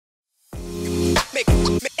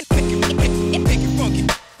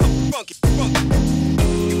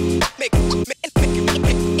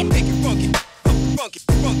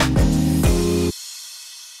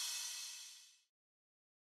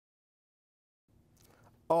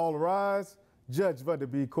All rise. Judge Vonda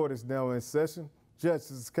B. Court is now in session. Judge,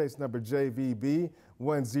 this is case number JVB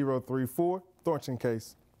 1034, Thornton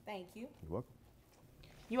case. Thank you. You're welcome.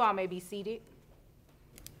 You all may be seated.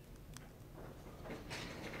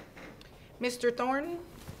 Mr. Thornton?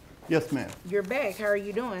 Yes, ma'am. You're back. How are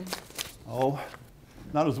you doing? Oh,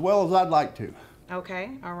 not as well as I'd like to.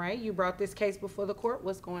 Okay, all right. You brought this case before the court.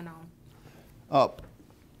 What's going on?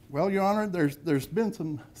 Well, Your Honor, there's been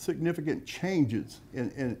some significant changes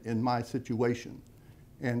in my situation.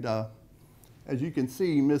 And as you can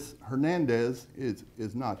see, Ms. Hernandez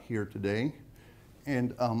is not here today.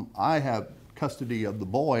 And I have custody of the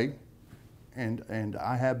boy, and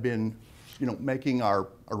I have been, making our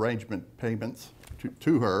arrangement payments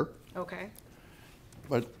to her. Okay.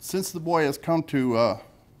 But since the boy has come to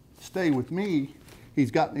stay with me, he's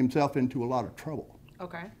gotten himself into a lot of trouble.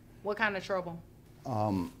 Okay. What kind of trouble?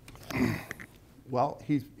 Well,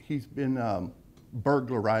 he's been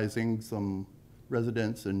burglarizing some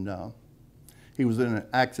residents, and he was in an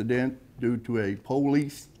accident due to a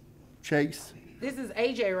police chase. This is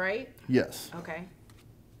AJ, right? Yes. Okay.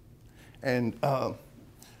 And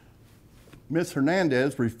Ms.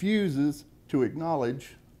 Hernandez refuses to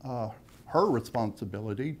acknowledge her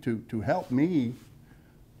responsibility to help me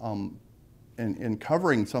in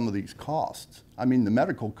covering some of these costs. I mean, the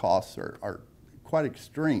medical costs are quite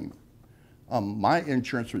extreme. My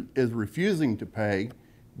insurance is refusing to pay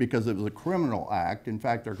because it was a criminal act. In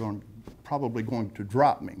fact, they're probably going to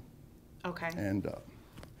drop me. Okay. And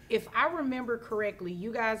if I remember correctly,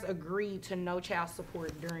 you guys agreed to no child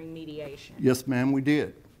support during mediation. yes, ma'am, we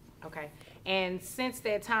did. Okay. And since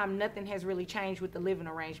that time, nothing has really changed with the living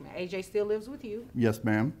arrangement. AJ still lives with you. Yes,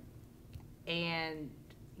 ma'am. And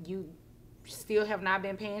you still have not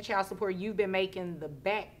been paying child support. You've been making the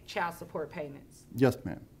back child support payments. Yes,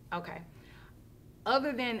 ma'am. Okay.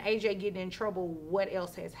 Other than AJ getting in trouble, what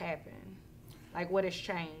else has happened? Like, what has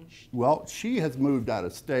changed? Well, she has moved out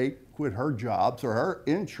of state, quit her job, so her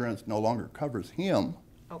insurance no longer covers him.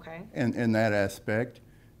 Okay. In that aspect.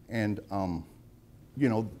 And,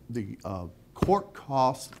 the court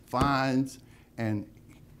costs, fines, and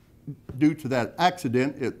due to that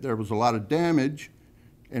accident, there was a lot of damage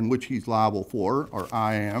in which he's liable for, or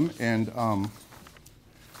I am, and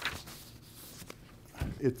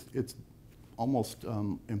it's almost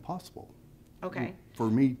impossible. Okay. For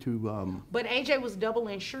me to. But AJ was double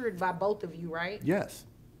insured by both of you, right? Yes.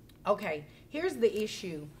 Okay. Here's the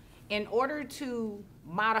issue. In order to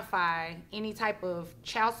modify any type of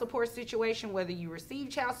child support situation, whether you receive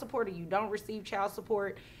child support or you don't receive child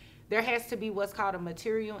support, there has to be what's called a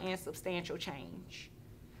material and substantial change.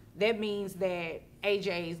 That means that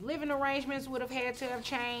AJ's living arrangements would have had to have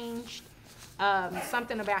changed.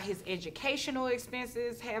 Something about his educational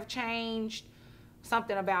expenses have changed.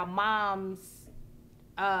 Something about mom's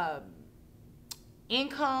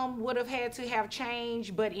income would have had to have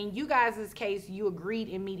changed. But in you guys' case, you agreed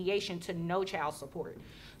in mediation to no child support.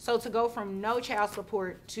 So to go from no child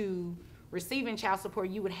support to receiving child support,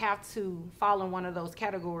 you would have to fall in one of those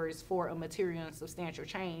categories for a material and substantial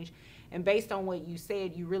change. And based on what you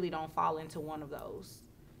said, you really don't fall into one of those.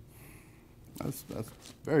 That's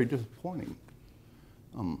very disappointing.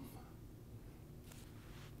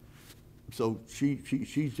 So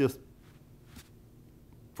she's just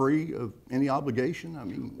free of any obligation? I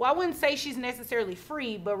mean. Well, I wouldn't say she's necessarily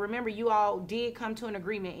free, but remember, you all did come to an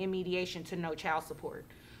agreement in mediation to no child support.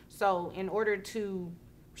 So in order to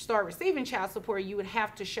start receiving child support, you would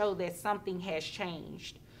have to show that something has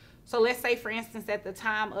changed. So let's say, for instance, at the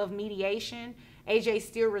time of mediation, AJ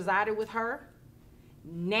still resided with her.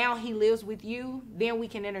 Now he lives with you, then we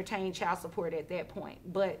can entertain child support at that point.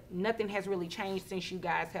 But nothing has really changed since you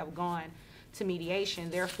guys have gone to mediation.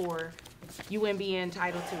 Therefore, you wouldn't be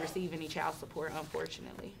entitled to receive any child support,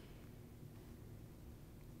 unfortunately.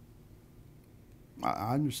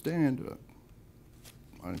 I understand.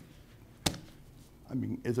 I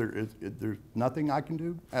mean, is there nothing I can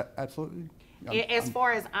do? Absolutely. As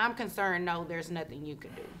far as I'm concerned, no, there's nothing you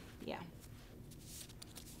can do. Yeah.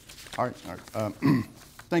 All right.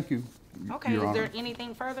 Thank you. Okay. Your Is Honor. there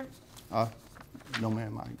anything further? No,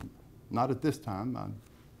 ma'am. Not at this time.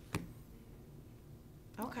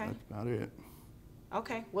 Okay. That's about it.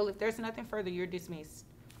 Okay. Well, if there's nothing further, you're dismissed.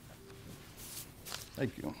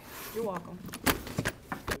 Thank you. You're welcome.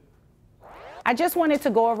 I just wanted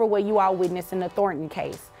to go over what you all witnessed in the Thornton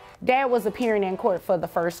case. Dad was appearing in court for the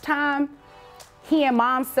first time. He and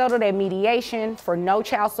mom settled at mediation for no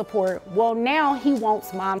child support. Well, now he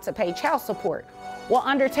wants mom to pay child support. Well,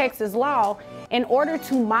 under Texas law, in order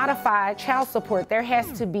to modify child support, there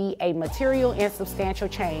has to be a material and substantial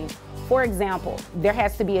change. For example, there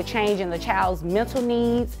has to be a change in the child's mental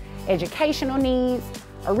needs, educational needs,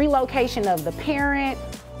 a relocation of the parent,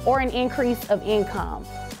 or an increase of income.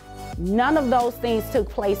 None of those things took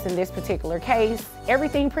place in this particular case.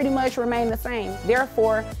 Everything pretty much remained the same.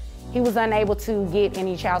 Therefore, he was unable to get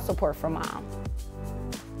any child support from mom.